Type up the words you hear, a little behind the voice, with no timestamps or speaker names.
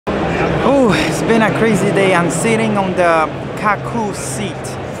Oh, it's been a crazy day. I'm sitting on the Kaku seat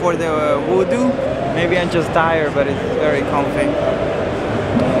for the Wahoo. Maybe I'm just tired, but it's very comfy.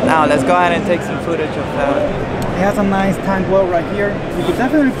 Now let's go ahead and take some footage of that. It has a nice tank well right here. You could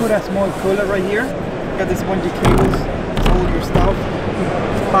definitely put a small cooler right here. Got this bungee cables to hold your stuff.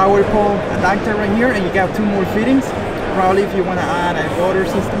 Power pole adapter right here, and you got 2 more fittings. Probably if you want to add a rotor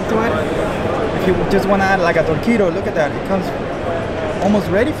system to it. If you just want to add like a torqeedo, look at that. It comes almost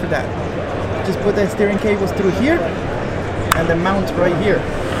ready for that. Just put the steering cables through here and the mount right here.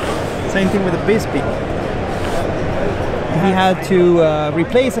 Same thing with the Bispeed. If you had to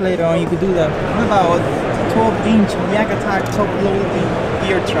replace it later on, you could do that. What about 12-inch Yak Attack top loading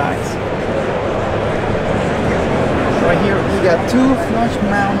gear tracks? Right here we got 2 flush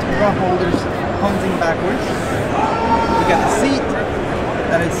mount rod holders pointing backwards. We got a seat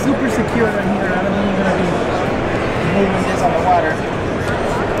that is super secure right here. I don't think you're gonna be moving this on the water.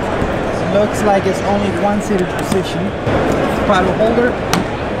 Looks like it's only 1-seated position. Paddle holder,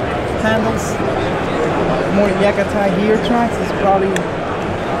 handles, more Yak Attack gear tracks. It's probably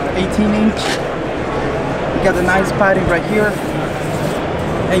 18-inch. You got the nice padding right here,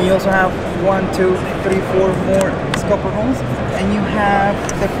 and you also have 1, 2, 3, 4 more scupper holes, and you have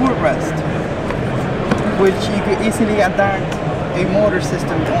the footrest, which you could easily adapt a motor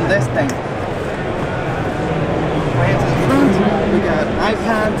system on this thing. Right to the front, we got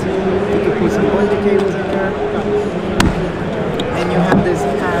iPads, you can put some bungee cables in there, and you have this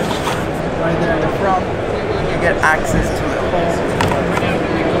hatch right there in the front. You get access to the hole,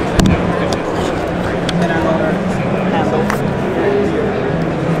 and another handle.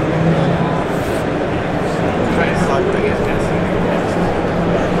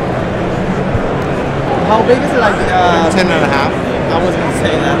 How big is it? Like 10.5. I was gonna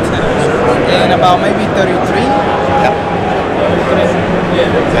say that. And about maybe 33. Yep. Yeah,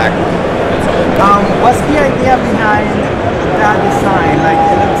 Exactly. what's the idea behind that design? Like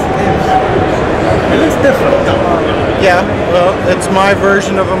it looks different. Yeah, well, it's my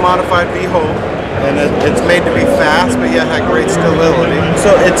version of a modified V-hole, and it's made to be fast, but yet had great stability.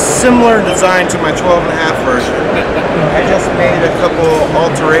 So it's similar design to my 12.5 version. I just made a couple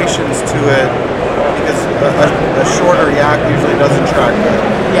alterations to it because a shorter yak usually doesn't track good.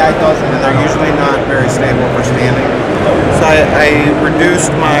 Yeah, it doesn't. And they're usually not very stable for standing. So I reduced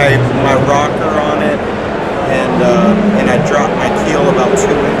my rocker on it, and I dropped my keel about 2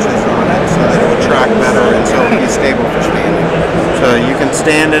 inches on it so that it would track better and so it would be stable for standing. So you can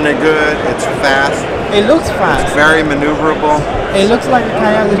stand in it good, it's fast. It looks fast. It's very maneuverable. It looks like a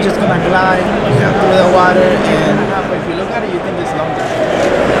kayak is just gonna glide through the water, and if you look at it, you think it's longer.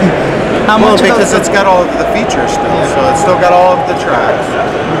 Well, because it's got all of the features still, so it's still got all of the tracks.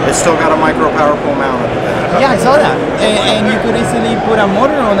 It's still got a micro power pole mount at the back. Yeah, I saw that, and you could easily put a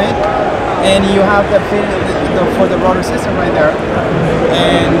motor on it, and you have the fit for the rotor system right there,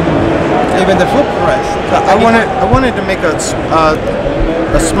 and even the footrest. I wanted to make a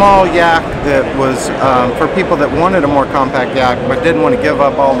small yak that was for people that wanted a more compact yak, but didn't want to give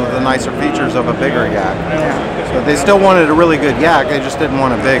up all of the nicer features of a bigger yak. Yeah. So they still wanted a really good yak. They just didn't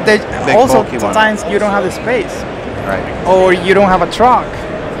want a big also, bulky one. sometimes you don't have the space, Right. or you don't have a truck.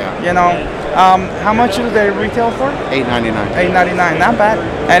 Yeah. You know, how much do they retail for? $8.99. $8.99, not bad.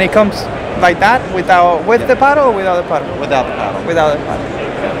 And it comes like that with the paddle or without the paddle? Without the paddle. Without the paddle.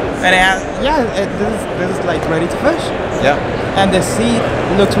 And it has, this is like ready to fish. Yeah. And the seat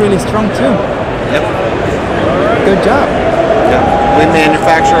looks really strong too. Yep. Good job. Yeah. We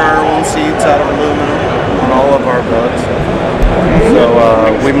manufacture our own seats out of aluminum on all of our boats. So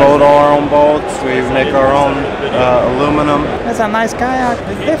we mold all our own bolts. We make our own aluminum. That's a nice kayak.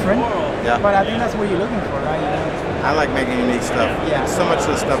 It's different. Yeah. But I think that's what you're looking for, right? I like making unique stuff. Yeah. So much of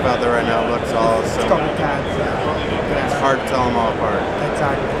the stuff out there right now looks all similar. Copycats. It's hard to tell them all apart.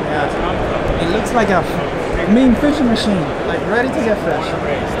 Exactly. Yeah. It looks like a mean fishing machine, like ready to get fish.